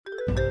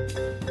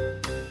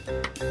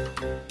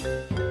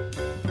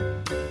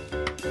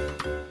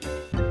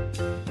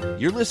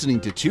You're listening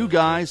to Two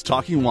Guys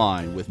Talking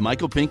Wine with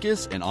Michael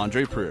Pincus and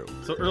Andre Proulx.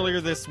 So earlier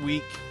this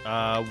week,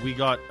 we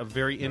got a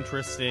very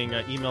interesting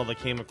email that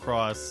came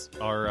across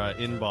our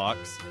inbox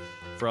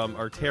from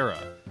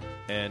Arterra.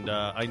 And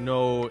I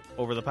know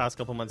over the past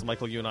couple months,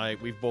 Michael, you and I,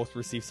 we've both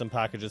received some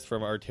packages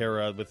from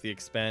Arterra with the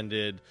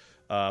expanded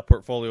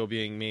portfolio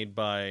being made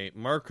by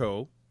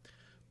Marco.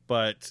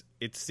 But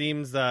it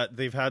seems that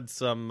they've had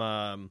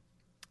some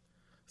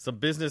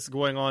business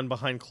going on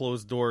behind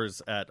closed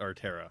doors at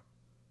Arterra.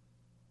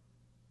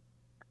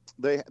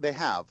 They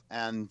have,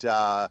 and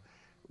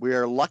we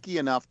are lucky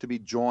enough to be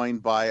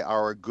joined by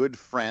our good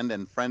friend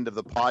and friend of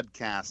the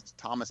podcast,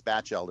 Thomas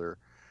Batchelder.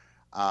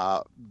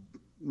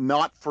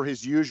 Not for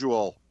his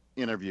usual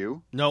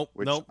interview. Nope.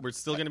 We're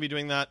still going to be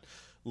doing that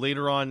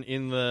later on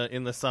in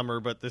the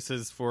summer, but this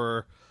is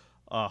for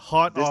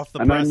hot off the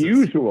press. An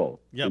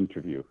unusual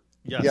interview.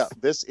 Yes. Yeah,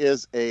 this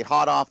is a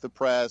hot off the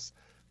press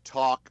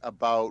talk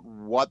about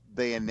what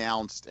they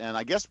announced, and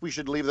I guess we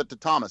should leave it to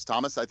Thomas.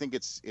 Thomas, I think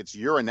it's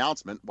your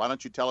announcement. Why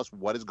don't you tell us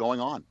what is going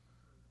on?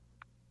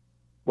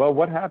 Well,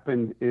 what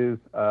happened is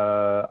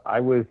I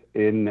was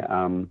in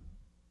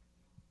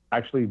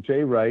actually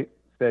Jay Wright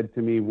said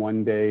to me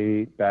one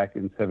day back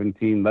in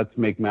 2017, let's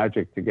make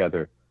magic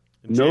together.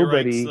 Jay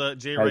Wright's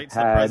the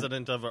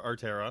president of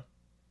Arterra.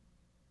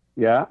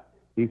 Yeah,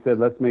 he said,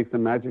 let's make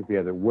some magic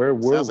together. Where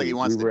were we? Sounds like he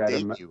wants to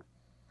date you.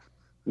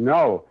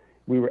 No,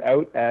 we were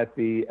out at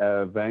the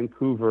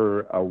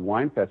Vancouver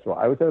Wine Festival.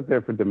 I was out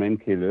there for Domaine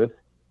Clos,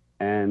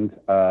 and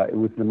it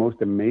was the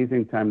most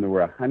amazing time. There were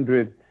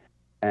 100,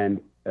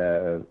 and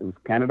it was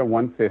Canada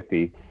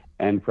 150,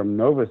 and from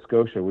Nova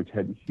Scotia, which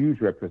had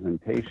huge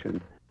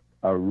representation,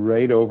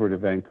 right over to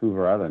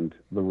Vancouver Island.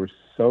 There were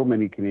so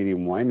many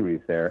Canadian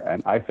wineries there,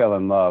 and I fell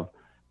in love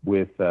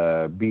with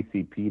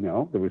BC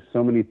Pinot. There were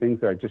so many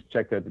things there. I just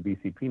checked out the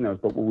BC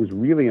Pinots, but what was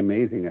really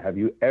amazing, have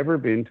you ever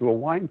been to a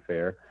wine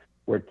fair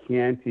where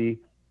Chianti,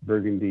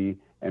 Burgundy,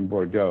 and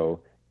Bordeaux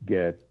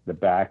get the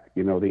back,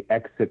 the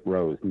exit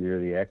rows near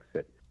the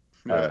exit?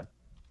 Yeah.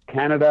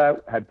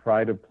 Canada had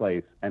pride of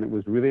place, and it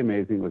was really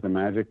amazing. It was a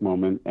magic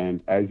moment,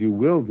 and as you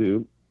will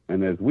do,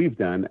 and as we've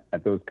done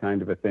at those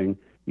kind of a thing,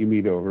 you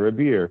meet over a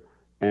beer.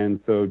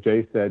 And so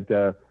Jay said,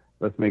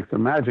 let's make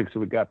some magic. So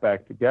we got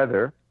back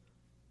together,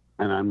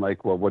 and I'm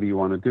like, well, what do you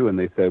want to do? And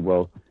they said,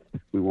 well,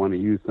 we want to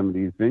use some of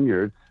these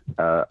vineyards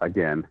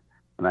again.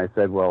 And I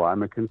said, well,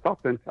 I'm a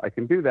consultant. I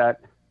can do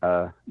that.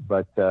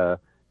 But I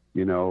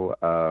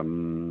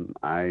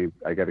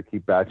got to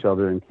keep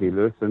Batchelder and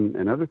Clos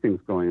and other things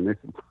going. And they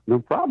said, no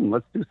problem.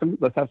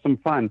 Let's have some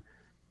fun.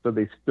 So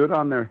they stood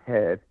on their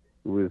head.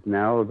 It was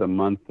now the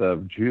month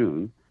of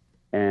June,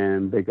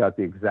 and they got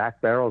the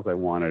exact barrels I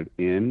wanted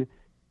in.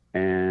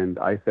 And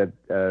I said,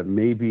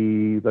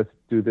 maybe let's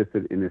do this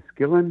in a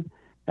skillen.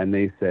 And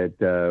they said,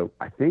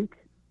 I think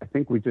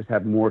we just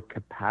have more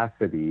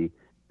capacity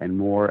and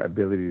more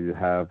ability to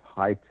have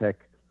high-tech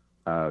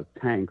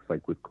tanks,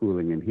 like with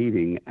cooling and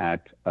heating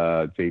at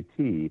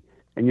JT.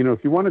 And,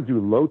 if you want to do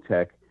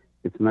low-tech,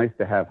 it's nice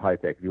to have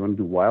high-tech. If you want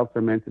to do wild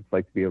ferment, it's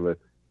like to be able to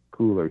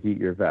cool or heat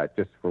your vat,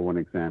 just for one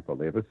example.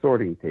 They have a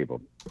sorting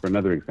table for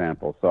another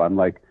example. So I'm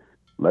like,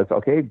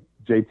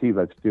 JT,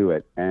 let's do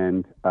it.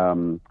 And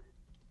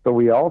so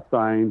we all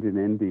signed an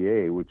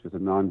NDA, which is a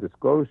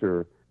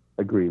non-disclosure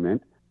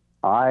agreement.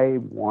 I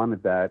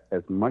wanted that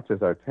as much as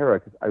Arterra,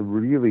 because I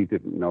really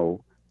didn't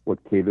know what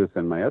Clos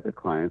and my other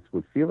clients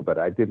would feel about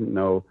it. I didn't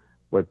know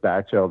what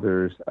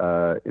Batchelder's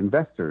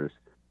investors,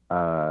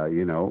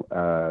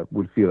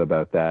 would feel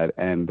about that.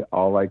 And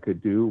all I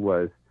could do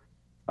was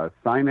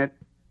sign it,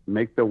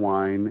 make the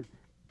wine,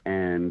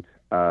 and,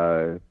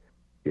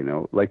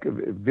 like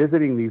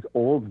visiting these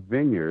old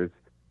vineyards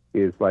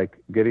is like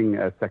getting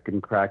a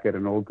second crack at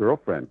an old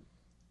girlfriend.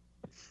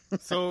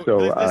 So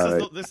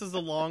this is a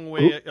long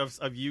way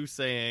of you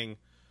saying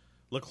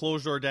Le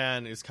Clos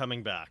Jordanne is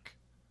coming back.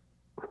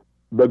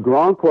 The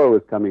Grand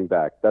Clos is coming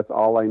back. That's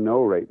all I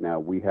know right now.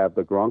 We have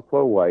the Grand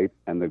Clos White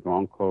and the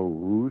Grand Clos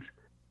Rouge,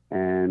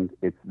 and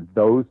it's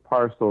those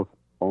parcels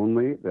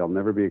only. They'll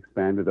never be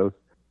expanded. Those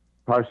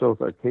parcels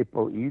are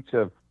capable each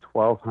of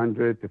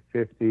 1,200 to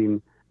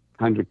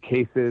 1,500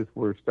 cases.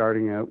 We're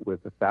starting out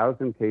with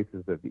 1,000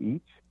 cases of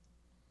each.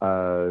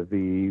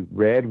 The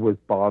red was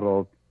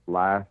bottled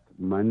last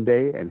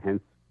Monday, and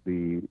hence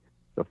the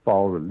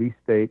fall release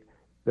date.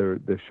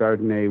 The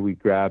Chardonnay we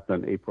grabbed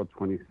on April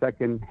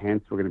 22nd,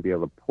 hence we're going to be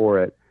able to pour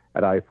it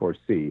at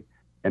I4C.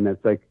 And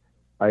that's like,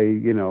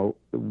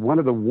 one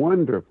of the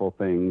wonderful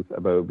things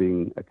about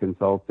being a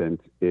consultant,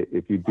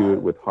 if you do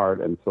it with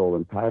heart and soul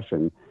and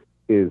passion,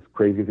 is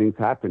crazy things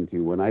happen to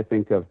you. When I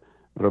think of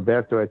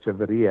Roberto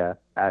Echeverria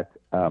at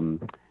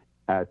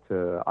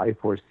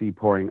I4C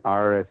pouring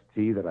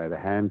RST that I had a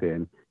hand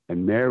in,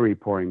 and Mary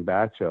pouring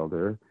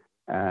Batchelder,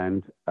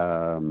 and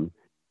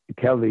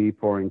Kelly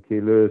pouring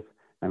Clos,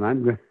 and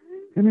I'm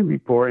going to be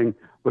pouring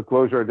Le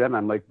Clos Jordanne.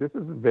 I'm like, this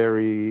is a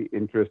very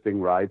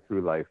interesting ride through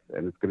life,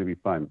 and it's going to be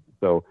fun.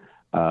 So,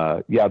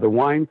 the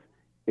wines,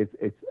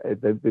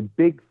 the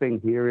big thing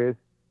here is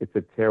it's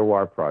a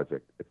terroir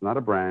project. It's not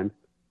a brand.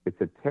 It's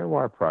a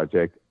terroir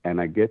project, and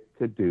I get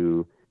to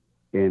do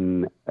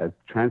in as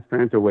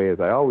transparent a way as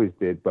I always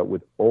did, but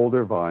with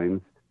older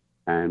vines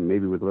and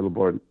maybe with a little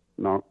more,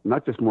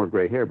 not just more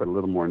gray hair, but a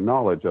little more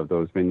knowledge of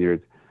those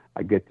vineyards.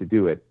 I get to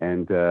do it.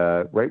 And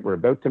we're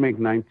about to make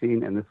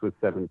 19, and this was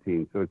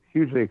 17. So it's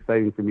hugely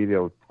exciting for me to be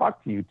able to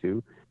talk to you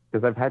two,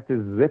 because I've had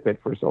to zip it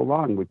for so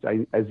long, which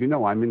as you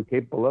know, I'm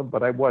incapable of,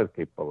 but I was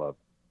capable of.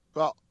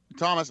 Well,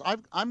 Thomas,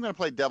 I'm going to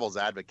play devil's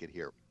advocate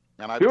here,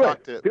 and I've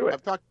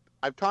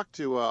talked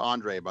to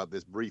Andre about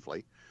this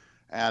briefly,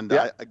 and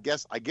Yeah. I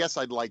guess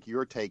I'd like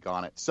your take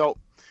on it. So,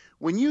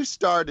 when you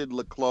started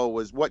Le Clos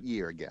was what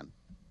year again?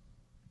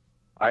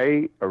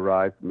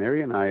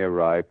 Mary and I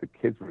arrived, the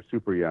kids were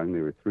super young, they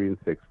were 3 and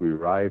 6. We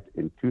arrived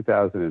in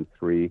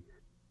 2003.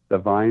 The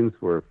vines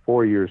were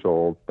 4 years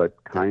old,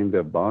 but kind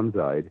of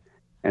bonsai'd.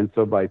 And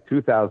so by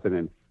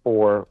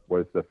 2004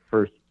 was the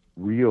first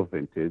real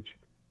vintage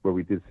where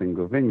we did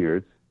single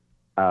vineyards.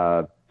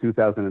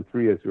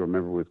 2003, as you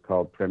remember, was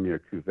called Premier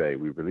Cuvée.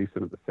 We released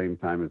them at the same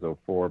time as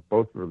 04,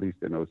 both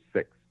released in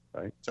 06,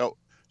 right? So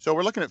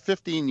we're looking at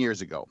 15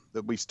 years ago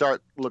that we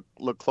start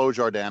Le Clos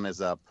Jordanne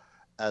as a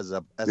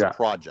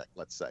project,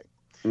 let's say.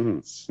 Mm-hmm.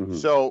 Mm-hmm.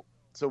 So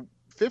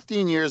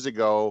 15 years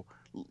ago,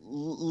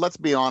 let's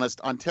be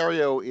honest,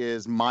 Ontario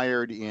is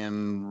mired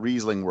in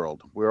Riesling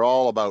world. We're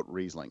all about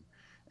Riesling.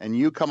 And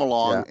you come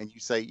along and you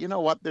say, you know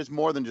what, there's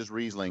more than just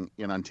Riesling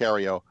in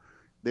Ontario.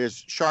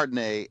 There's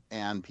Chardonnay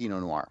and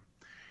Pinot Noir.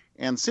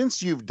 And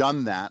since you've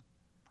done that,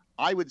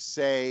 I would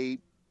say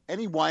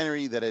any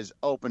winery that has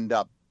opened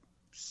up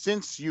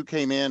since you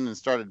came in and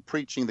started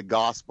preaching the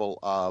gospel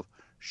of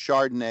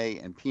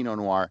Chardonnay and Pinot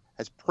Noir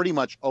has pretty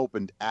much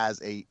opened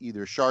as a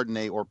either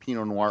Chardonnay or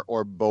Pinot Noir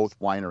or both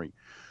winery.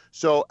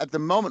 So at the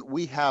moment,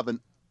 we have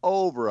an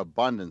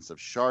overabundance of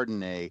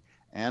Chardonnay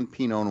and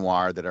Pinot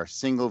Noir that are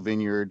single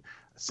vineyard,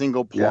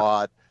 single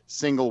plot,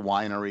 single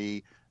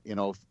winery,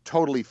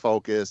 totally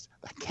focused.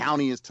 The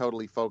county is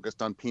totally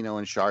focused on Pinot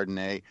and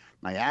Chardonnay.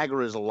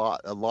 Niagara is a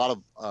lot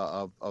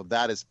of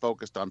that is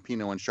focused on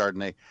Pinot and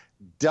Chardonnay.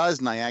 Does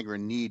Niagara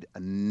need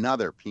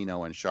another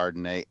Pinot and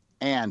Chardonnay,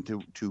 and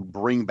to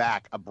bring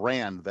back a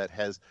brand that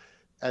has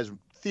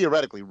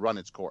theoretically run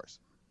its course?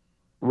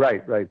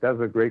 Right. Those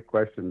are great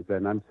questions,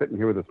 and I'm sitting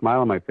here with a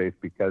smile on my face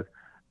because,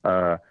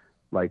 if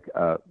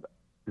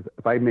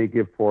I may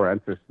give 4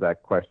 answers to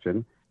that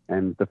question,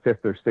 and the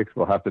 5th or 6th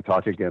we'll have to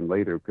talk again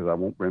later because I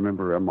won't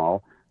remember them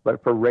all.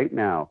 But for right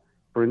now,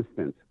 for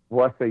instance,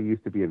 Boisset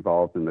used to be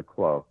involved in the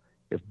Clos.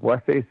 If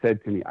Boisset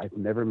said to me, I've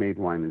never made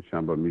wine in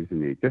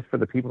Chambord-Musigny, just for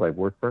the people I've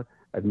worked for,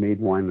 I've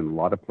made wine in a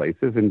lot of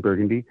places in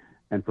Burgundy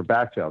and for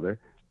Batchelder.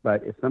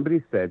 But if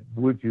somebody said,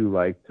 would you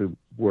like to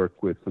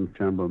work with some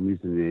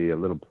Chambord-Musigny, a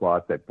little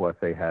plot that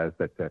Boisset has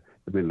that the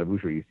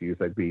Vin-Lavouche used to use,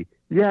 I'd be,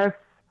 yes,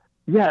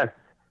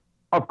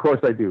 of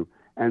course I do.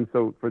 And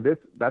so for this,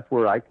 that's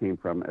where I came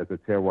from as a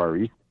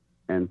terroiriste.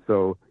 And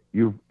so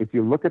if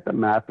you look at the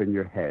map in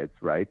your heads,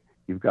 right,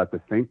 you've got the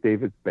St.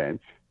 David's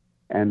Bench,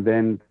 and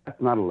then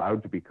that's not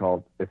allowed to be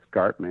called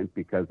escarpment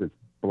because it's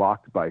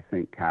blocked by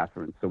St.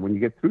 Catharines. So when you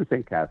get through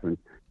St. Catharines,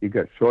 you've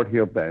got Short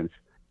Hill Bench,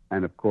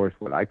 and of course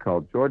what I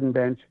call Jordan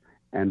Bench,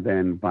 and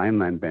then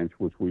Vineland Bench,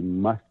 which we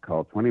must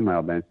call 20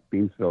 Mile Bench,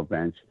 Beamsville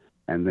Bench,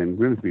 and then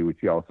Grimsby, which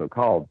you also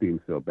call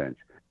Beamsville Bench.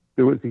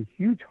 There was a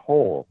huge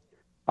hole.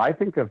 I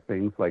think of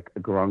things like a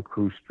Grand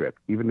Cru strip,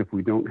 even if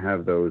we don't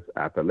have those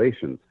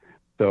appellations.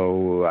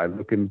 So I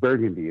look in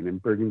Burgundy, and in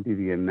Burgundy,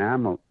 the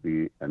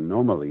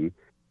anomaly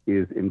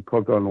is in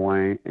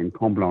Courgouloin and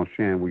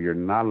Comblanchin, where you're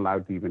not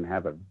allowed to even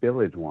have a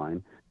village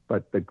wine,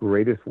 but the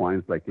greatest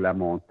wines like La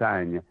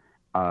Montagne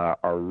are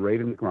right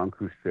in the Grand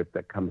Cru strip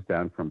that comes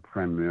down from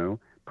Prémaux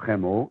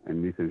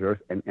and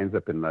Nuits-Saint-Georges and ends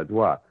up in La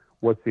Doua.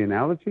 What's the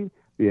analogy?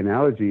 The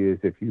analogy is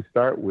if you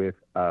start with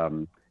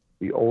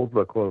the old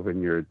Le Clos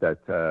vineyard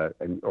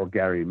or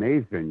Gary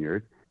May's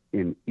vineyard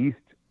in East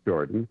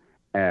Jordan,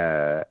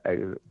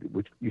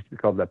 which used to be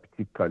called La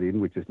Petite Colline,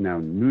 which is now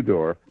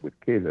Neudorf with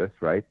Clos,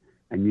 right?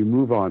 And you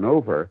move on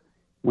over.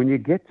 When you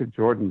get to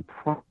Jordan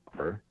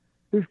proper,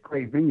 there's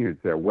great vineyards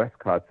there.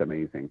 Westcott's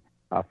amazing.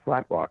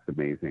 Flat Rock's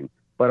amazing.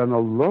 But on the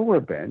lower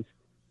bench,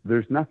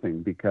 there's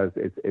nothing because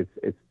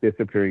it's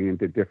disappearing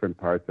into different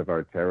parts of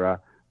our terra,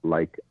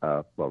 like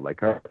our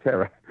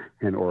terra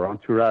or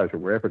entourage or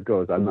wherever it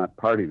goes. I'm not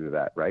party to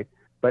that, right?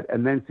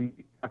 And then so you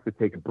have to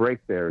take a break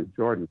there in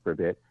Jordan for a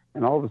bit.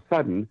 And all of a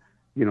sudden,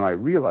 I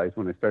realized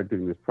when I started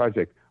doing this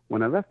project,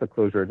 when I left the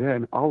Clos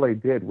Jordanne, all I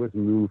did was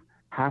move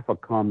half a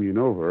commune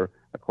over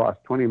across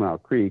 20 Mile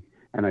Creek,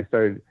 and I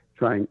started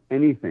trying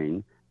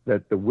anything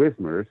that the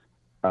Wismers,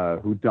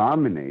 who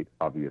dominate,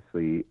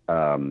 obviously,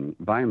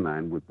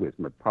 Vineland with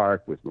Wismer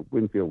Park, Wismer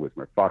Winfield,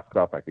 Wismer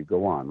Foxcroft, I could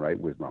go on, right?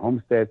 Wismer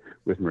Homestead,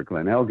 Wismer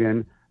Glen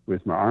Elgin,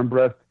 Wismer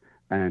Armbrust,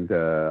 and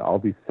all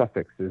these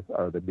suffixes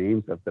are the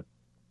names of the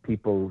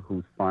people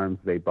whose farms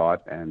they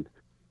bought and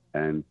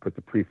put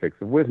the prefix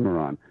of Wismer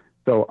on.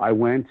 So I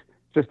went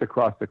just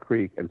across the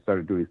creek and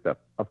started doing stuff.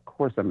 Of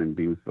course, I'm in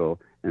Beamsville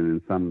and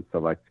in some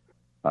select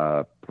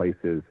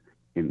places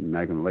in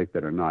Niagara Lake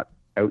that are not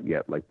out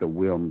yet, like the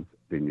Wilms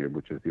Vineyard,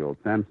 which is the old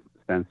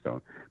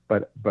sandstone.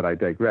 But I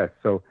digress.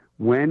 So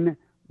when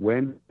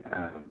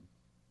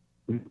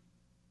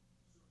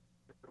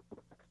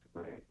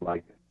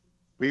like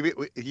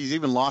he's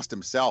even lost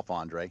himself,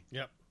 Andre.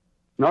 Yep.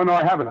 No,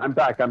 I haven't. I'm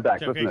back.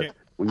 Okay, Listen, okay.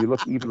 When you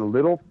look even a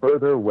little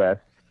further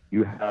west,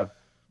 you have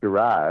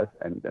Shiraz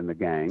and the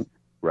gang,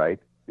 right?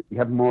 You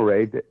have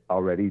Moray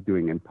already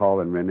doing, and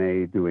Paul and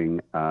Renee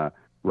doing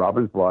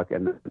Robbins Block,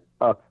 and then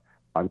up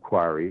on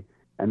Quarry.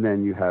 And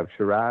then you have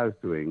Shiraz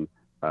doing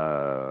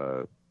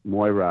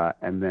Moira,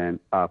 and then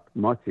up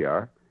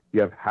Motiar.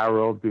 You have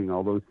Harold doing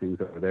all those things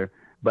over there.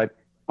 But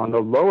on the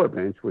lower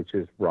bench, which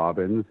is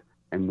Robbins,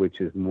 and which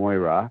is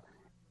Moira,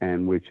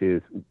 and which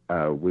is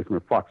Wismer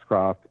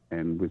Foxcroft,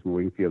 and Wismer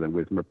Wingfield, and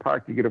Wismer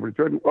Park, you get over to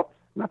Jordan, whoops,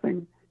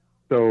 nothing.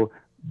 So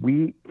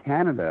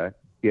Canada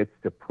gets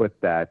to put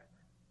that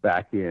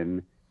back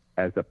in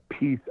as a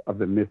piece of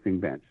the missing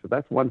bench. So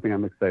that's one thing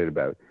I'm excited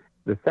about.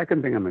 The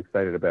second thing I'm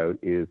excited about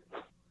is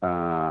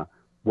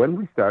when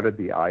we started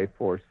the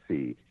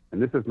I4C,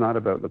 and this is not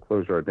about the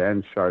Clos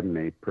Jordanne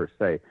Chardonnay per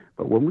se,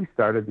 but when we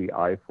started the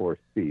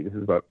I4C, this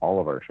is about all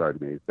of our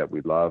Chardonnays that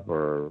we love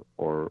or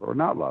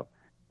not love.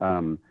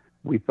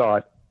 We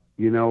thought,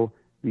 the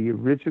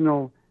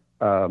original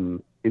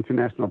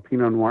International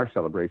Pinot Noir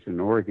celebration in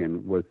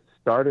Oregon was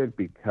started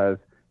because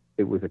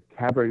it was a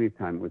Cabernet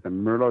time, it was a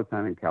Merlot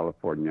time in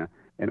California,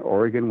 and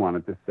Oregon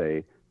wanted to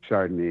say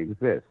Chardonnay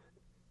exists.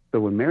 So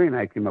when Mary and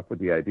I came up with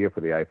the idea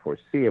for the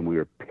I4C and we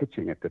were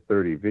pitching it to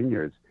 30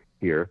 vineyards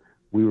here,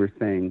 we were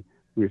saying,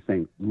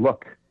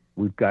 look,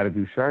 we've got to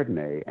do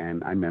Chardonnay.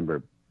 And I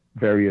remember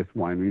various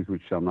wineries,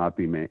 which shall not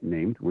be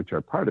named, which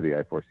are part of the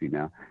I4C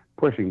now,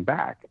 pushing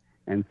back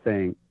and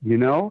saying,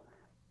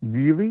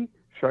 really,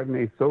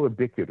 Chardonnay is so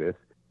ubiquitous,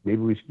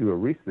 maybe we should do a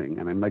Riesling.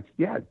 And I'm like,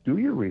 yeah, do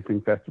your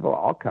Riesling festival.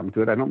 I'll come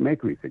to it. I don't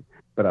make Riesling.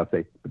 But I'll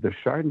say, but the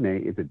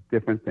Chardonnay is a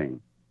different thing.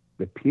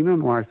 The Pinot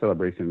Noir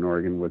celebration in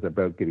Oregon was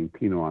about getting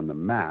Pinot on the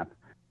map.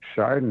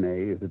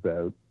 Chardonnay is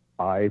about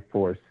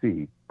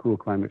I4C, Cool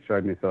Climate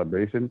Chardonnay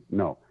Celebration.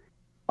 No,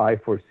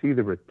 I4C,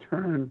 the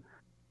return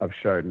of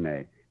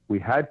Chardonnay. We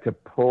had to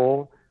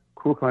pull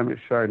Cool Climate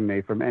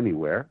Chardonnay from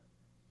anywhere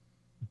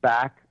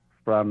back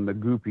from the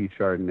goopy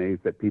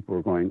Chardonnays that people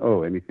were going,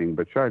 oh, anything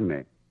but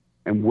Chardonnay.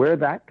 And where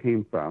that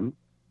came from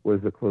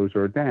was the Clos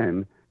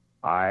Jordanne,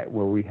 where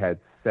we had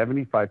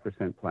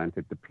 75%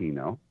 planted to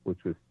Pinot,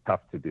 which was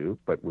tough to do,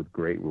 but with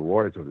great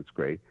rewards, which was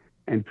great,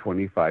 and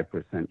 25%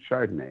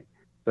 Chardonnay.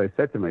 So I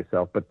said to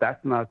myself, but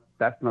that's not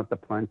the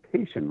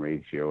plantation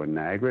ratio in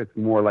Niagara. It's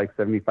more like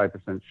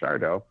 75%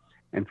 Chardonnay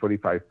and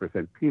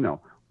 25% Pinot.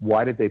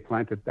 Why did they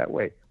plant it that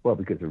way? Well,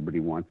 because everybody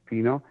wants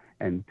Pinot,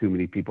 and too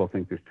many people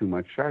think there's too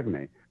much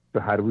Chardonnay. So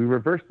how do we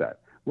reverse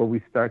that? Well,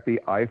 we start the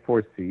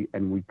I4C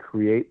and we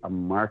create a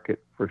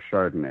market for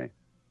Chardonnay.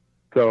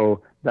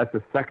 So that's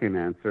the second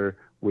answer,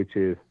 which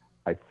is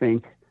I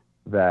think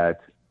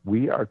that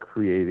we are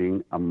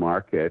creating a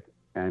market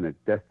and a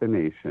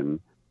destination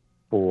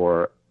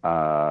for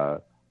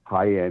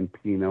high-end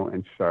Pinot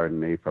and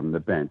Chardonnay from the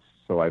bench.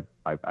 So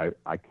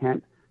I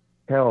can't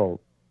tell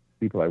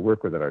people I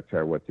work with at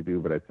Arterra what to do,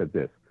 but I said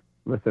this.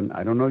 Listen,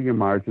 I don't know your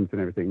margins and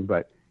everything,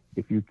 but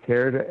if you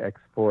care to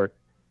export,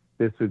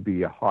 this would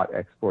be a hot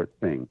export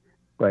thing.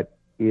 But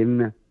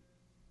in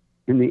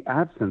the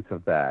absence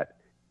of that,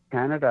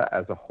 Canada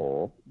as a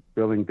whole,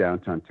 drilling down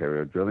to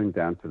Ontario, drilling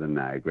down to the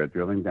Niagara,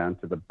 drilling down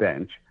to the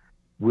bench,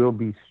 will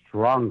be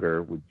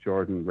stronger with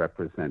Jordan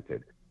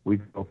represented. We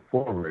go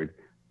forward,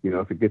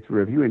 if it gets a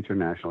review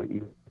internationally,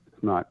 even if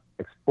it's not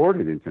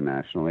exported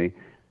internationally,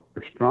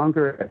 we're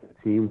stronger as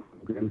a team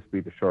from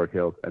Grimsby to Short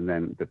Hills and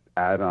then the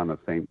add-on of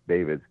St.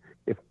 David's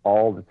if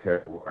all the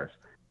terroirs.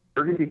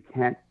 Burgundy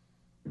can't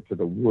to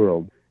the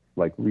world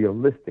like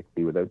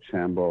realistically without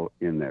Chambord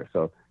in there.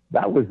 So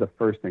that was the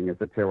first thing as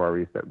a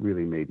terroirist that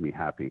really made me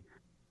happy.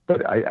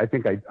 But I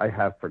think I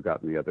have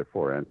forgotten the other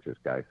four answers,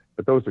 guys.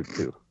 But those are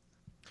two.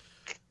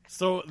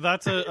 So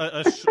that's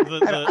a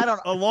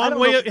long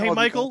way of, hey,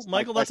 Michael,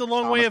 that's a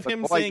long way of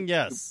him saying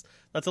yes.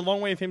 That's a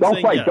long way of him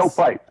saying yes. Don't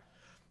fight.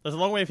 That's a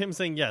long way of him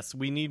saying yes.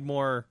 We need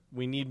more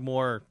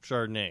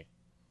Chardonnay.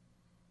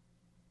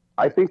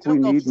 I think we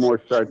need more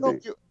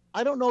Chardonnay.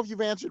 I don't know if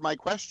you've answered my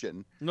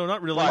question. No,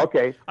 not really.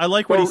 Okay. I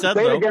like what he said,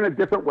 say though. Say it again a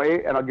different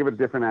way, and I'll give a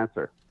different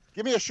answer.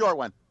 Give me a short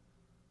one.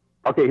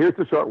 Okay, here's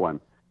the short one.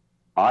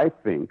 I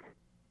think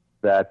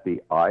that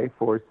the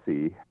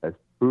I4C has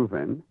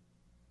proven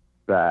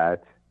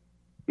that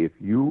if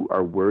you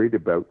are worried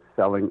about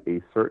selling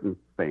a certain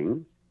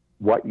thing,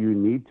 what you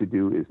need to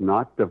do is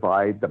not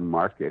divide the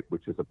market,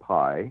 which is a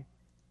pie,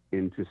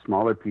 into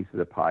smaller pieces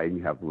of pie, and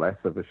you have less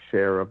of a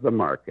share of the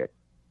market.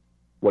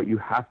 What you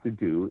have to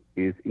do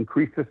is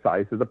increase the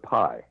size of the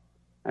pie.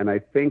 And I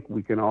think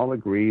we can all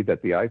agree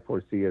that the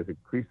I4C has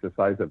increased the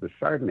size of the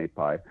Chardonnay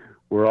pie.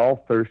 We're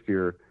all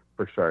thirstier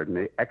for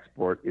Chardonnay.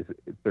 Export is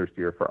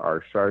thirstier for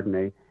our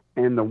Chardonnay.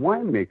 And the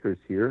winemakers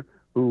here,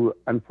 who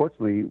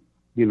unfortunately,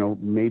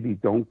 maybe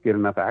don't get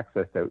enough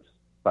access to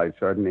outside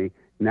Chardonnay,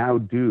 now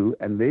do,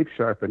 and they've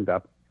sharpened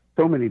up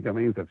so many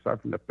domains have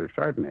sharpened up their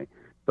Chardonnay.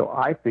 So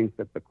I think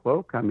that the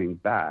Clos coming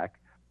back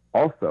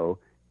also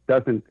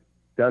doesn't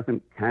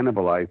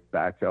cannibalize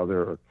Batch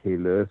Elder or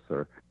Clos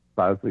or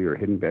Clousley or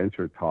Hidden Bench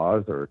or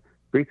Tawes or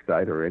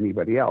Creekside or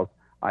anybody else.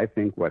 I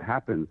think what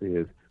happens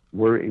is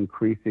we're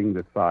increasing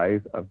the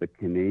size of the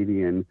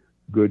Canadian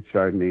good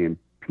Chardonnay and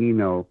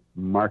Pinot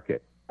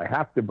market. I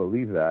have to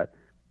believe that,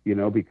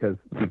 because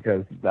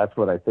that's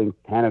what I think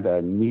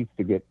Canada needs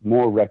to get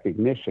more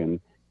recognition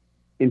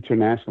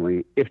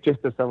internationally, if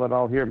just to sell it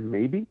all here,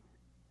 maybe,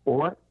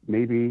 or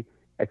maybe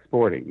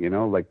exporting,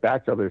 like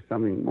Batch Elder is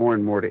something more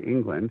and more to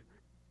England.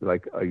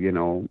 Like,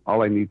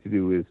 all I need to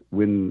do is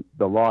win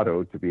the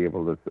lotto to be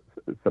able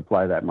to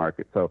supply that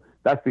market. So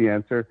that's the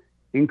answer.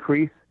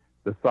 Increase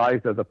the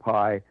size of the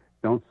pie.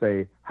 Don't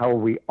say, how are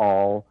we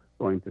all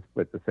going to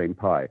split the same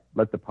pie?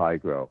 Let the pie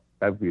grow.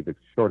 That would be the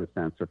shortest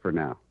answer for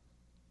now.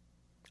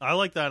 I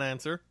like that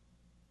answer.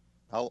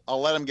 I'll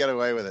let him get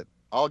away with it.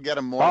 I'll get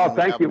him more. Oh,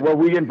 thank you. Well,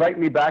 will you invite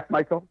me back,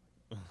 Michael?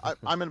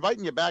 I'm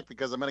inviting you back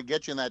because I'm going to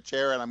get you in that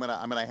chair and I'm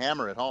going to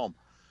hammer it home.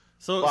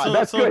 So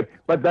that's good.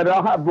 But then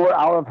I'll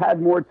have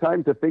had more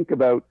time to think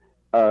about,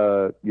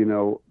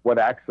 what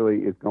actually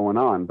is going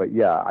on. But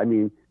yeah, I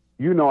mean,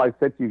 I've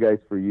said to you guys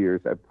for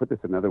years, I've put this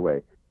another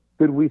way.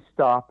 Could we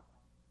stop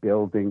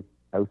building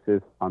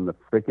houses on the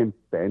freaking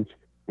bench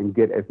and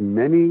get as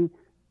many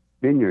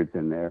vineyards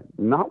in there,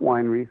 not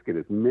wineries, get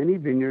as many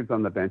vineyards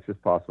on the bench as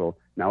possible?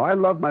 Now, I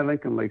love my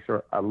Lincoln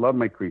Lakeshore. I love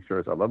my Creek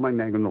Shores. I love my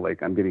Niagara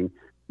Lake. I'm getting,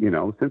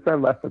 since I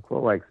left the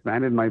Clos, I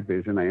expanded my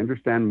vision. I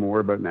understand more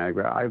about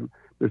Niagara.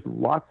 There's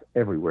lots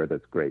everywhere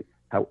that's great.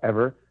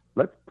 However,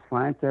 let's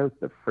plant out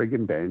the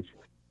friggin' bench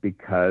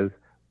because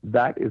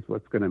that is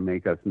what's going to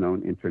make us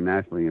known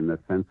internationally in the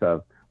sense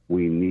of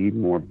we need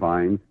more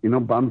vines,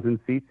 bums and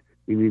seats.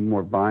 We need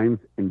more vines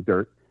and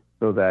dirt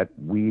so that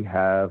we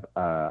have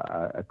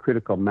a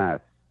critical mass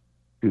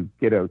to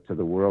get out to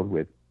the world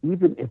with.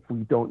 Even if we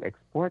don't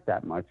export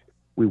that much,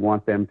 we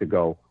want them to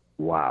go,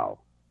 wow,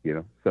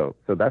 So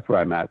that's where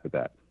I'm at with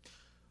that.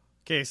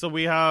 Okay, so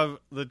we have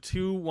the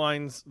two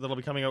wines that'll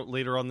be coming out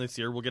later on this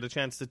year. We'll get a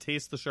chance to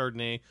taste the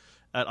Chardonnay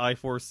at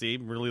I4C.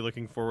 I'm really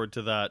looking forward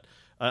to that.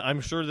 I'm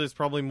sure there's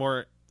probably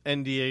more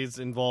NDAs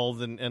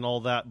involved and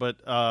all that, but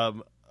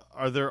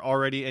are there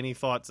already any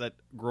thoughts at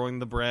growing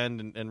the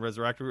brand and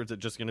resurrecting, or is it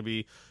just going to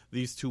be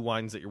these two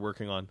wines that you're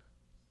working on?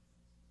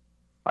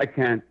 I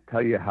can't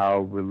tell you how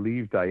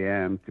relieved I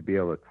am to be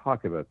able to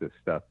talk about this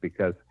stuff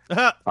because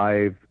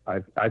I've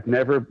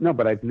never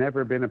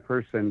been a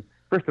person.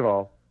 First of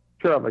all,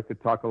 sure, I like to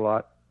talk a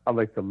lot. I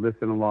like to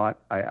listen a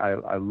lot.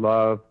 I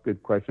love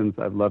good questions.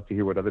 I love to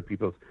hear what other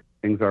people's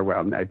things are.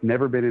 Well, I've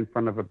never been in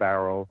front of a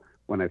barrel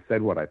when I've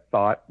said what I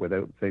thought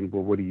without saying,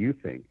 well, what do you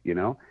think?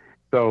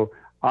 So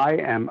I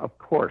am, of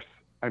course,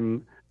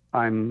 I'm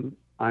going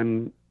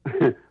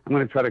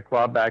to try to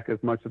claw back as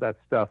much of that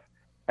stuff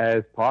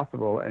as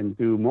possible and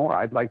do more.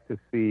 I'd like to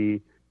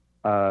see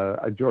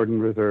a Jordan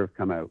Reserve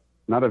come out,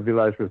 not a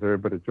Village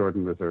Reserve, but a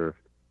Jordan Reserve.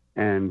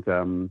 And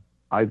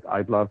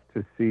I'd love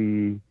to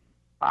see.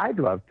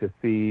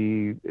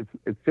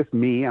 It's just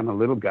me. I'm a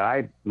little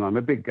guy. No, I'm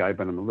a big guy,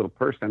 but I'm a little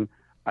person.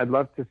 I'd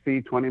love to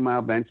see 20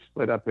 Mile Bench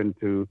split up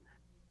into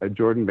a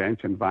Jordan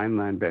Bench and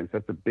Vineland Bench.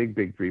 That's a big,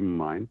 big dream of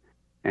mine.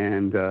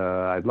 And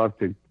I'd love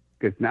to,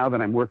 because now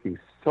that I'm working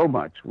so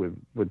much with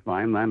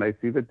Vineland, I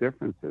see the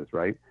differences,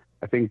 right?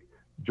 I think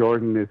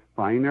Jordan is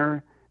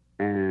finer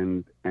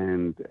and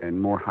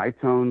more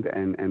high-toned,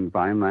 and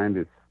Vineland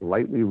is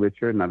slightly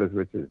richer, not as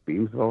rich as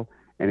Beamsville.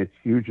 And it's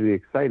hugely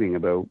exciting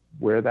about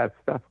where that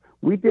stuff.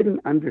 We didn't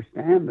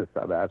understand the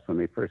Sub-Apps when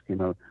they first came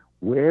out.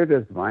 Where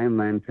does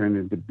Vineland turn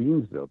into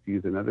Beamsville? To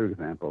use another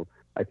example,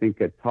 I think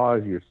at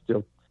Tawes you're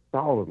still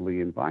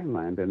solidly in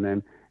Vineland, and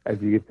then as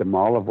you get to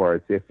Malabar,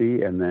 it's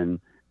iffy, and then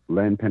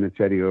Len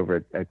Penichetti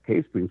over at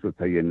Cave Springs will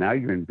tell you now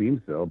you're in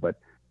Beamsville, but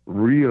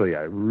really,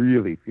 I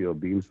really feel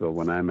Beamsville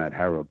when I'm at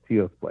Harold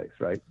Teal's place,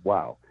 right?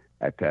 Wow,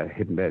 at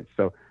Hidden Bench.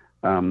 So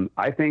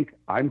I think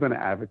I'm going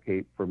to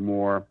advocate for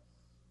more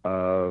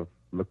of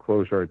Le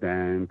Clos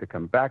Jordanne, to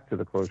come back to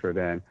the Clos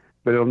Jordanne,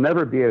 but it'll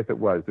never be as it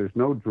was. There's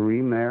no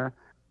dream there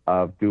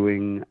of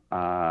doing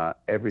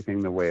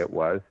everything the way it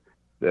was.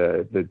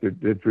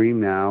 The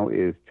dream now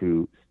is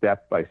to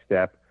step by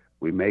step.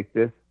 We make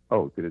this.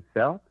 Oh, did it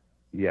sell?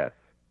 Yes.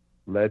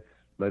 Let's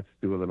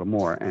do a little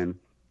more. And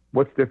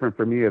what's different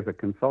for me as a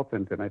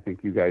consultant, and I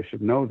think you guys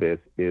should know this,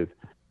 is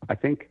I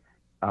think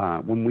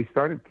when we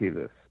started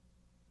Clos,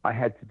 I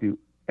had to do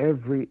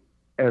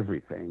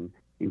everything,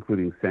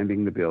 including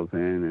sending the bills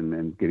in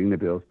and getting the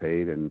bills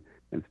paid and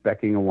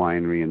speccing a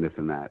winery and this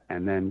and that.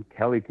 And then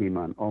Kelly came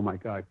on. Oh my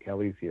God,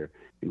 Kelly's here.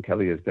 And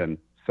Kelly has done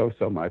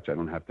so much. I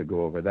don't have to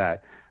go over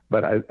that.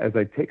 But as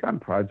I take on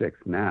projects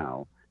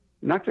now,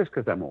 not just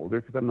because I'm older,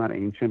 because I'm not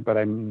ancient, but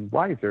I'm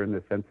wiser in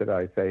the sense that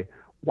I say,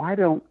 why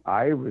don't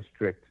I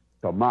restrict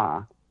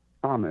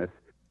Thomas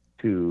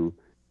to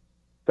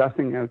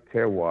sussing out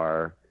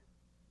terroir,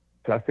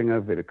 sussing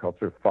out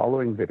viticulture,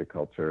 following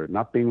viticulture,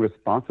 not being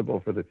responsible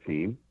for the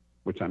team,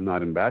 which I'm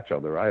not in Batch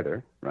Elder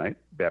either, right?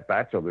 That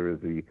Batch Elder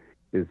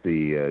is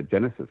the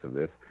genesis of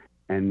this.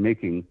 and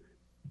making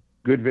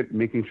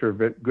sure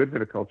good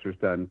viticulture is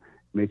done,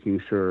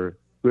 making sure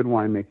good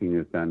winemaking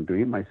is done,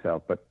 doing it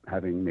myself, but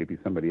having maybe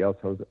somebody else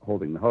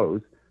holding the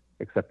hose,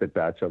 except at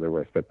Batchelder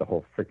where I spent the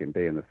whole freaking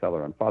day in the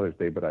cellar on Father's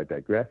Day, but I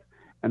digress.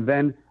 And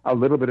then a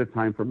little bit of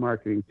time for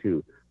marketing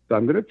too. So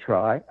I'm going to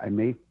try. I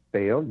may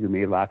fail. You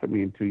may laugh at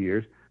me in 2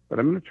 years, but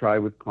I'm going to try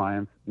with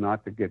clients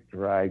not to get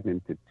dragged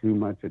into too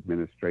much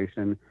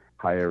administration,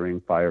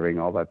 hiring, firing,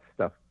 all that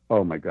stuff.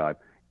 Oh my God.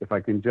 If I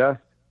can just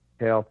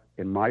help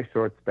in my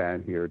short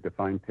span here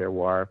define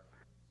terroir,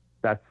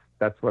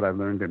 that's what I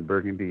learned in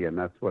Burgundy, and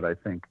that's what I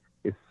think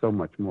is so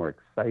much more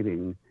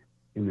exciting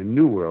in the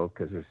new world,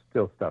 because there's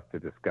still stuff to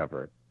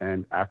discover.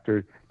 And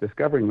after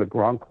discovering the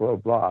Grand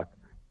Clos block,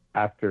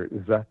 after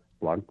the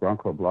Grand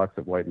Clos blocks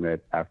of white and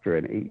red after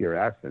an 8-year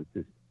absence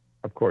is,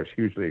 of course,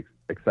 hugely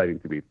exciting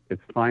to me.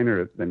 It's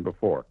finer than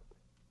before.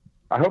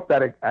 I hope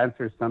that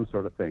answers some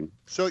sort of thing.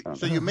 So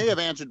you may have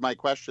answered my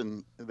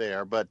question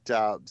there, but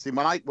see,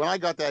 when I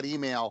got that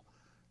email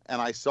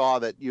and I saw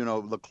that,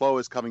 the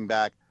Clos is coming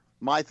back,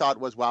 my thought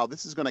was, wow,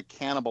 this is going to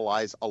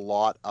cannibalize a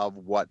lot of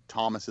what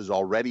Thomas is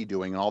already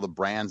doing and all the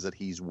brands that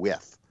he's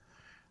with.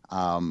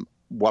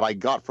 What I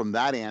got from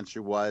that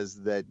answer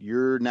was that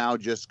you're now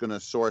just going to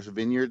source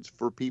vineyards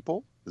for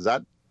people. Is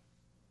that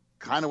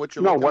kind of what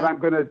you're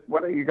looking at?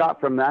 What you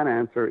got from that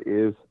answer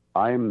is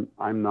I'm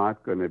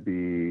not going to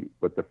be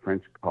what the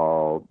French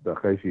call the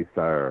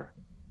régisseur,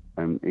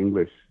 and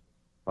English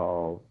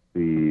call what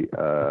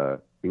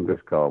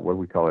do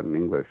we call it in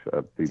English?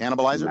 The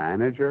cannibalizer?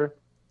 Manager.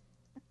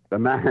 The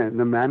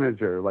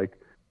manager. Like,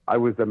 I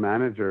was the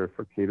manager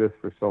for Clos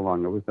for so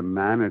long. I was the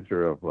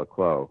manager of Le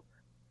Clos.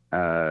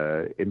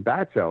 In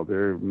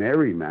Batchelder,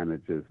 Mary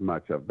manages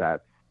much of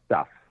that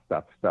stuff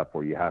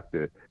where you have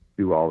to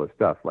do all the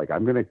stuff. Like,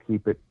 I'm going to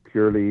keep it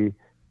purely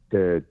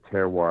to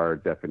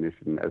terroir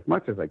definition as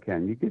much as I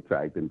can. You get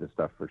dragged into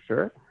stuff for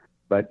sure,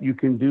 but you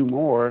can do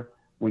more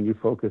when you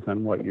focus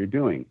on what you're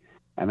doing.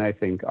 And I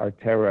think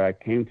Arterra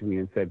came to me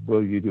and said,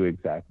 will you do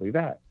exactly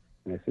that?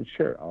 And I said,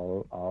 sure,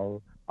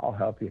 I'll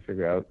help you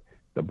figure out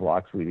the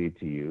blocks we need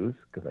to use,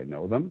 because I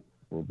know them.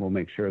 We'll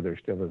make sure they're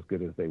still as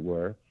good as they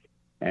were.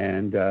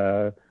 And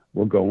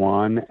we'll go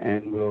on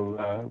and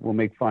we'll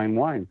make fine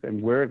wines.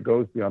 And where it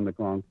goes beyond the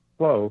Grand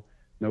Clos,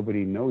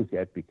 nobody knows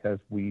yet, because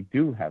we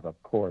do have,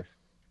 of course,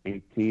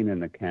 18 in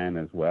the can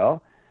as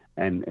well.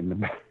 And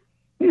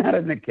not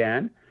in the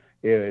can,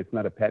 it's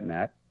not a pet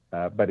nat,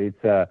 but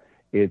it's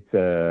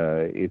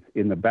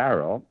in the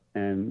barrel,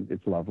 and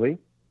it's lovely.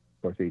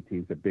 Of course,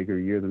 18 is a bigger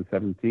year than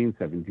 17.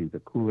 17 is a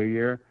cooler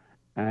year.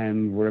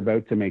 And we're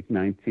about to make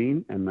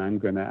 19, and I'm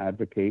going to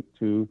advocate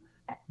to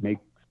make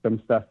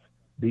some stuff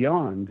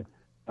beyond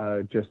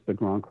just the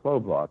Grand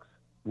Clos blocks.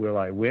 Will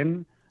I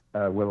win?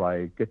 Will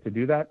I get to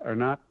do that or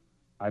not?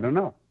 I don't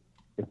know.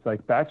 It's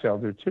like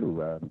Batchelder,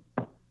 too.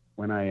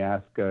 When I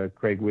ask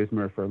Craig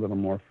Wismer for a little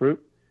more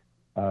fruit,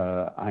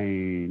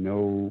 I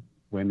know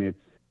when it's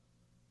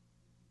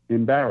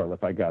in barrel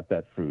if I got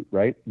that fruit,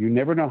 right? You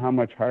never know how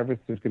much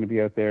harvest there's going to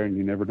be out there, and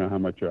you never know how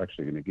much you're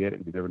actually going to get,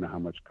 and you never know how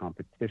much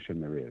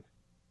competition there is.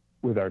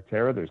 With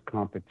Arterra, there's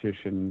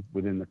competition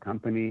within the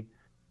company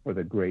for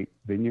the great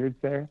vineyards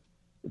there.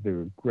 There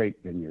are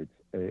great vineyards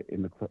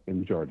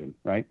in Jordan,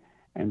 right?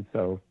 And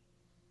so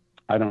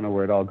I don't know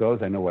where it all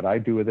goes. I know what I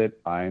do with it.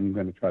 I'm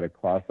going to try to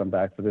claw some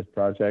back for this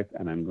project,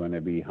 and I'm going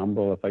to be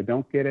humble if I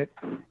don't get it,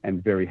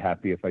 and very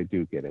happy if I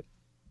do get it.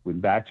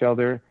 With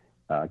Batchelder,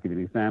 I'll give you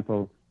an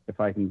example. If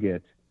I can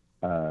get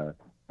 2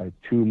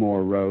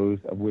 more rows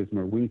of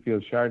Wismer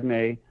Wingfield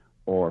Chardonnay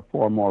or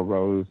 4 more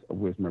rows of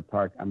Wismer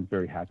Park, I'm a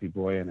very happy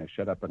boy, and I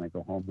shut up and I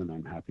go home and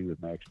I'm happy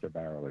with my extra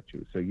barrel or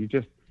 2. So you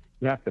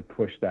have to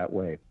push that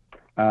way.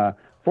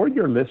 For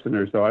your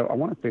listeners, though, I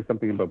want to say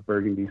something about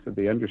Burgundy so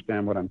they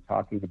understand what I'm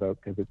talking about,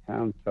 because it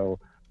sounds so,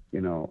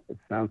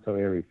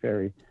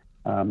 airy-fairy.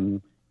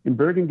 In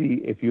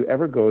Burgundy, if you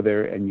ever go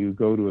there and you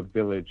go to a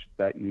village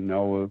that you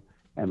know of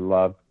and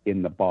love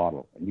in the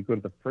bottle, and you go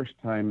to the first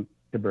time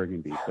to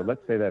Burgundy, so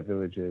let's say that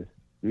village is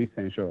Nuit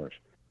Saint-Georges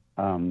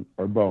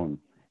or Beaune.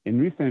 In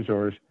Nuit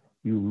Saint-Georges,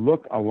 you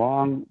look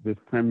along this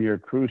Premier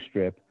cruise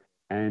strip,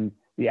 and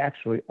the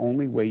actually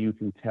only way you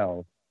can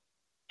tell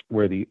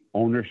where the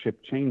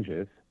ownership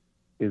changes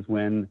is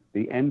when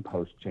the end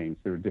posts change.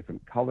 They're a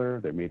different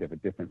color. They're made of a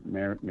different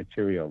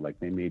material. Like,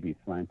 they may be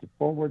slanted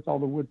forwards, all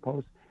the wood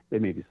posts. They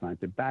may be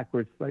slanted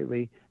backwards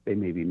slightly. They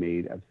may be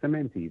made of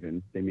cement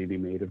even. They may be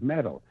made of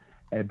metal.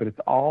 But it's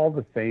all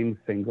the same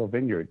single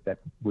vineyard that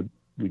would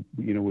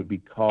be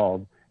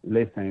called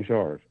Les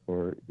Saint-Georges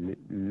or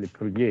Le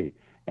Prunier.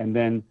 And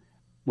then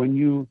when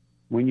you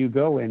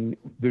go in,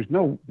 there's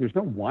no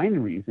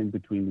wineries in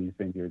between these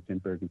vineyards in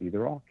Burgundy.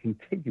 They're all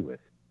contiguous.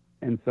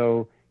 And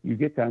so you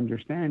get to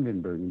understand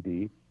in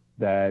Burgundy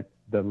that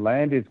the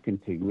land is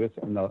contiguous,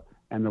 and the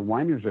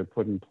wineries are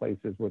put in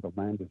places where the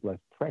land is less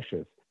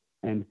precious.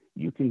 And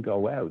you can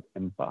go out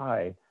and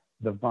buy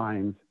the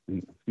wines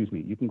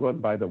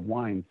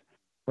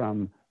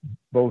from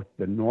both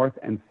the north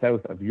and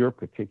south of your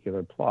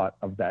particular plot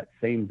of that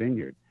same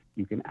vineyard.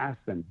 You can ask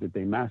them, did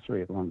they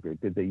macerate longer?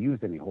 Did they use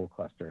any whole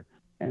cluster?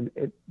 and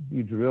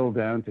you drill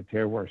down to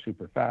terroir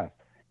super fast.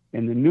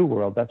 In the New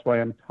World, that's why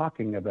I'm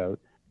talking about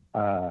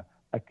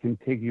a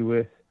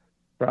contiguous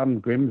from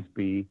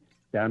Grimsby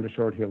down to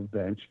Short Hill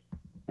Bench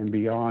and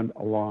beyond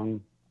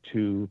along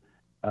to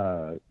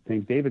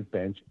St. David's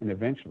Bench, and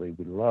eventually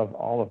we'd love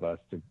all of us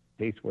to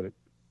taste what it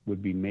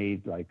would be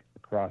made like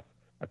across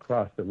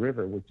the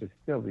river, which is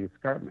still the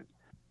escarpment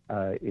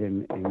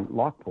in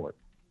Lockport.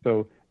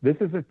 So this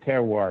is a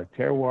terroir.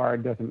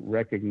 Terroir doesn't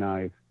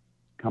recognize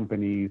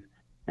companies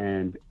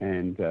and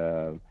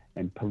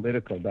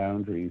political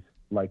boundaries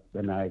like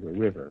the Niagara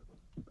River,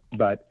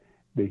 but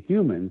the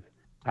humans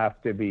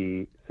have to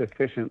be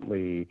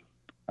sufficiently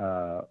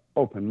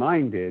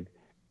open-minded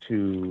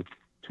to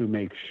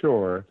make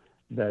sure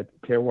that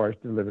terroir is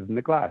delivered in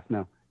the glass.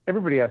 Now,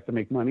 everybody has to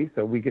make money,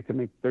 so we get to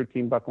make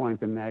 $13 wines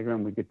in Niagara,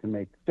 and we get to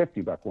make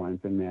 $50 wines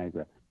in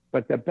Niagara.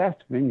 But the best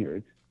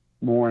vineyards,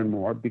 more and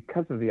more,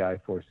 because of the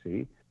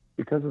I4C,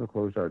 because of the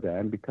Clos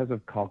Jordanne, because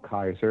of Carl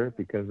Kaiser,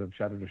 because of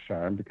Chateau de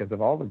Charme, because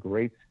of all the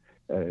greats,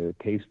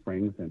 Cave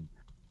Springs and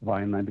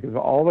Vineland, because of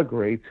all the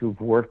greats who've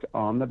worked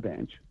on the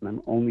bench, and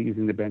I'm only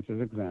using the bench as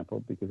an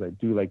example because I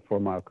do like 4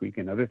 Mile Creek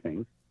and other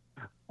things,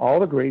 all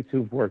the greats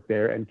who've worked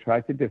there and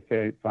tried to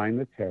define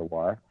the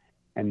terroir.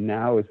 And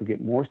now, as we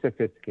get more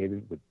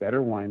sophisticated with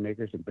better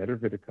winemakers and better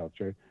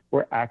viticulture,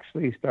 we're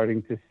actually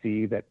starting to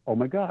see that, oh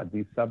my God,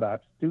 these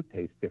sub-apps do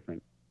taste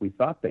different. We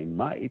thought they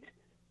might,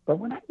 but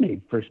when I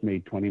first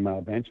made 20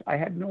 Mile Bench, I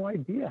had no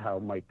idea how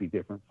it might be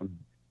different from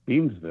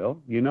Beamsville.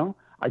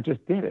 I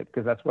just did it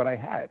because that's what I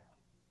had.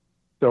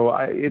 So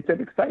it's an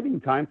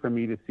exciting time for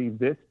me to see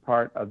this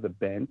part of the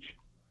bench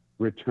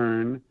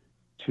return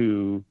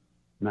to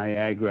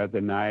Niagara,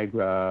 the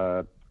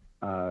Niagara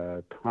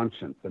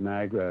conscience, the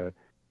Niagara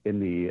in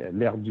the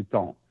l'air du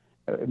temps.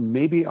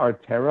 Maybe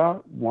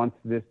Arterra wants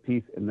this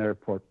piece in their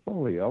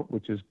portfolio,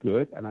 which is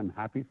good, and I'm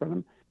happy for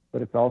them.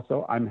 But it's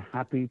also, I'm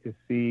happy to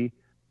see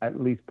at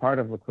least part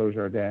of the Clos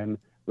Jordanne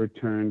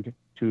returned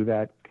to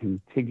that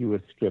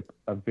contiguous strip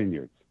of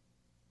vineyards.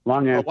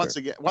 Long answer. Well,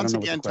 once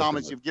again,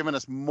 Thomas, you've given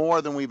us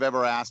more than we've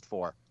ever asked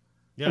for.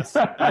 Yes,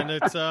 and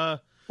it's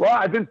Well,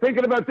 I've been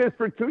thinking about this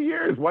for 2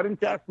 years. Why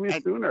didn't you ask me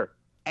sooner?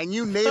 And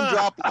you name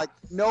dropped like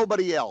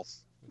nobody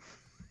else.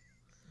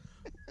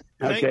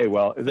 Okay,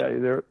 well,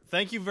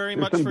 thank you very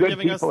much for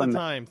giving us the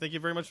time. Thank you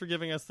very much for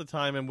giving us the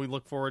time, and we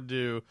look forward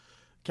to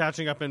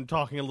catching up and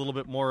talking a little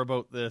bit more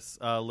about this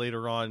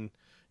later on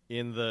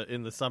in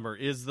the summer.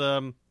 Is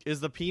the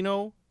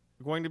Pinot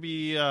going to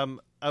be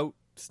out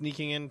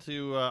sneaking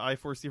into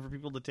I4C for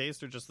people to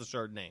taste, or just the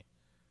Chardonnay?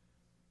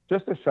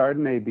 Just the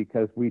Chardonnay,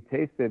 because we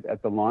tasted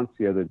at the launch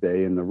the other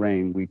day in the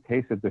rain. We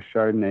tasted the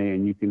Chardonnay,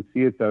 and you can see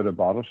it's out of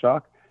bottle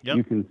shock. Yep.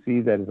 You can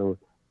see that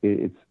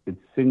it's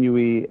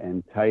sinewy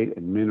and tight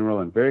and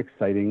mineral and very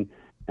exciting.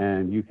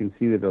 And you can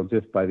see that it'll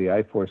just by the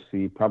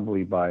I4C,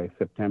 probably by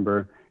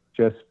September,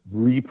 just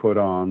re-put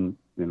on,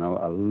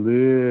 a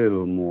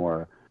little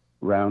more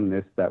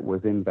roundness that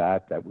was in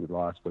vat that we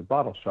lost with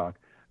bottle shock.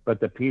 But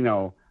the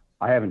Pinot,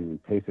 I haven't even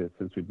tasted it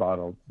since we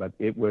bottled, but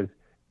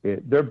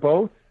they're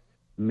both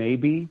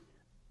maybe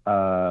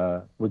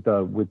with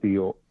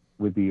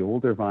the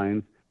older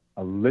vines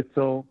a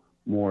little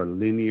more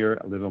linear,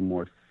 a little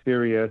more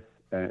serious,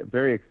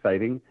 very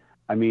exciting.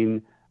 I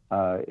mean,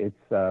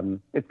 it's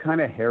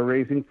kind of hair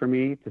raising for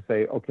me to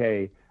say,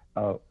 okay,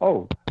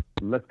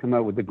 let's come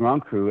out with the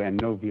Grand Cru and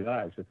no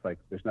Village. It's like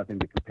there's nothing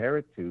to compare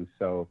it to,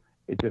 so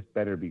it just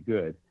better be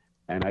good.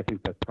 And I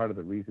think that's part of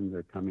the reason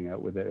they're coming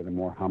out with it at a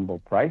more humble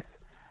price.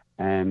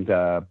 And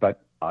it'll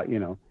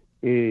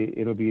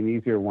be an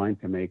easier wine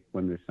to make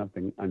when there's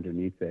something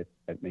underneath it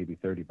at maybe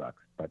 $30,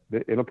 but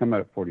it'll come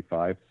out at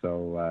 45.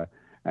 So,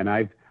 and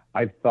I've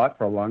thought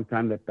for a long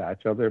time that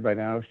Batchelder by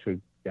now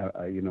should,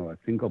 a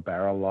single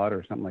barrel lot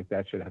or something like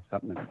that should have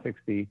something at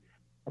 60.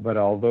 But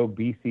although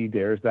BC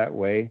dares that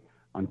way,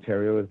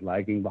 Ontario is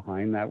lagging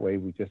behind that way.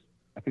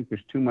 I think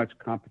there's too much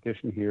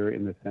competition here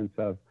in the sense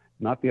of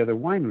not the other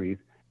wineries,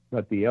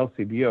 but the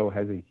LCBO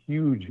has a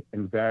huge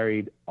and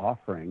varied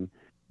offering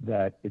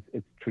that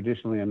it's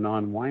traditionally a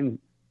non-wine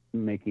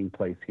making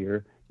place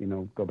here.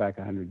 Go back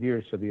 100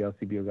 years. So the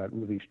LCBO got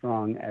really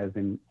strong as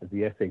the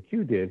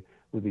SAQ did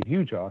with a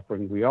huge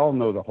offering. We all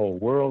know the whole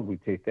world. We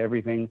taste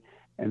everything.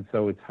 And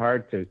so it's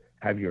hard to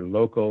have your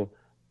local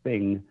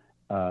thing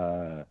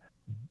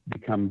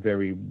become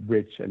very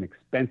rich and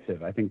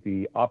expensive. I think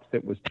the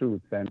opposite was true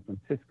with San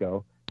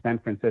Francisco. San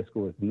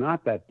Francisco is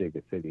not that big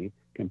a city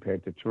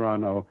compared to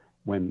Toronto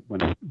when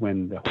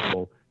the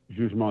whole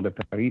Jugement de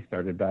Paris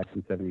started back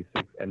in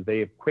 76, and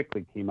they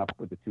quickly came up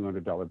with the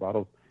 $200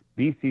 bottles.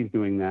 BC's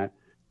doing that.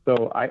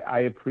 So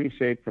I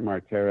appreciate from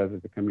Arterra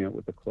that they're coming out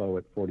with the Clos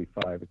at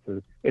 45.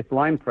 It's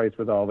line price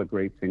with all the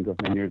great single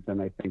vineyards,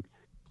 and I think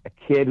a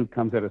kid who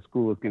comes out of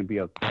school is going to be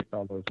able to taste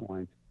all those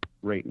wines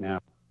right now.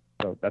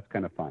 So that's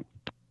kind of fun.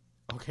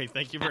 Okay,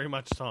 thank you very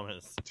much,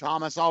 Thomas.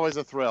 Thomas, always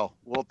a thrill.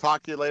 We'll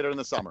talk to you later in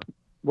the summer.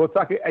 We'll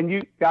talk, and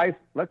you guys,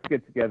 let's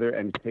get together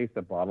and taste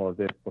a bottle of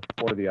this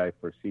before the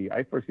I4C.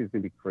 I4C is going to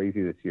be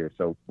crazy this year,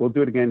 so we'll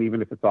do it again,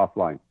 even if it's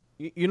offline.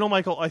 You know,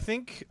 Michael, I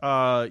think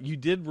you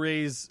did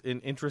raise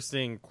an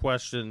interesting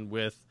question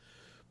with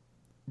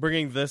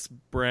bringing this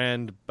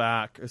brand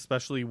back,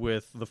 especially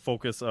with the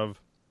focus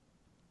of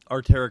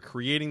Arterra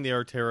creating the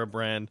Arterra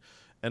brand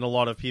and a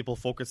lot of people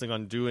focusing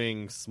on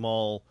doing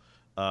small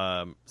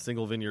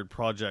single vineyard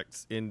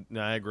projects in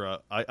Niagara.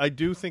 I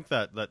do think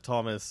that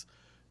Thomas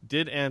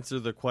did answer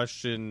the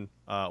question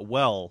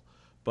well,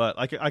 but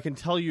I can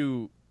tell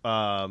you...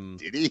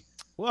 Did he?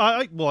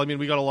 Well, I mean,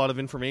 we got a lot of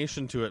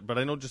information to it, but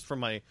I know just from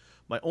my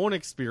own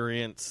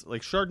experience,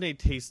 like Chardonnay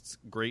tastes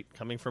great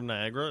coming from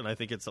Niagara, and I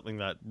think it's something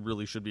that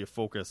really should be a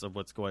focus of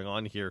what's going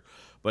on here.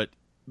 But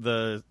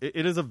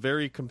it is a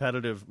very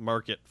competitive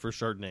market for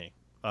Chardonnay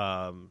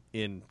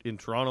in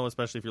Toronto,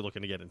 especially if you're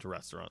looking to get into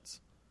restaurants.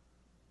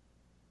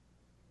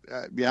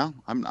 Yeah,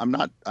 I'm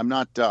not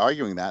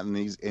arguing that,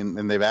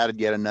 and they've added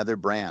yet another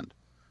brand.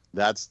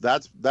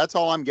 That's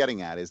all I'm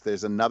getting at. Is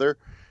there's another,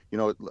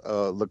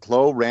 Le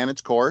Clos ran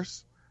its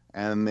course,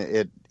 and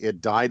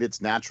it died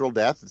its natural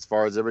death as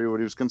far as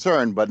everybody was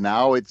concerned. But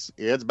now it's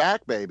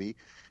back, baby,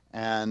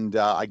 and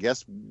I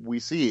guess we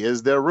see,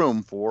 is there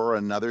room for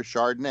another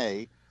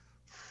Chardonnay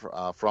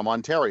from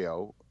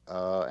Ontario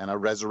and a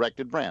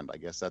resurrected brand? I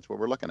guess that's what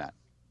we're looking at.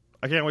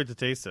 I can't wait to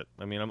taste it.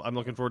 I mean, I'm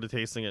looking forward to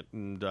tasting it,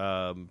 and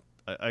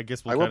I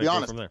guess we'll I will be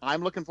honest. from there.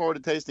 I'm looking forward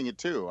to tasting it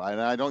too.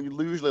 I don't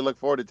usually look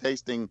forward to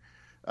tasting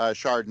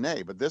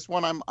Chardonnay, but this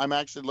one I'm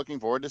actually looking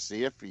forward to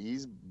see if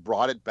he's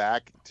brought it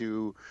back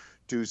to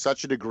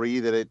such a degree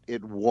that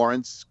it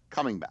warrants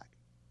coming back.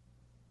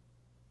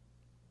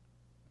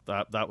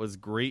 That was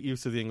great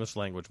use of the English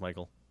language,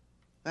 Michael.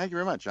 Thank you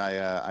very much.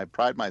 I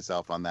pride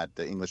myself on that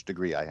English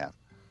degree I have.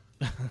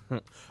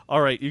 All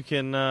right, you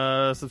can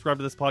subscribe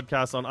to this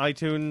podcast on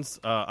iTunes.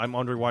 I'm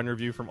Andre Wine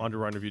Review from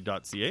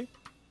andrewinereview.ca.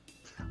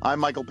 I'm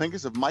Michael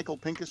Pincus of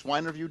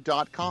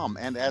michaelpincuswinereview.com,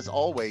 and as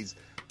always,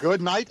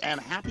 good night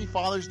and happy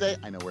Father's Day.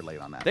 I know we're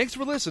late on that. Thanks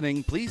for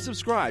listening. Please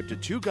subscribe to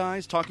Two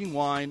Guys Talking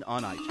Wine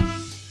on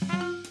iTunes.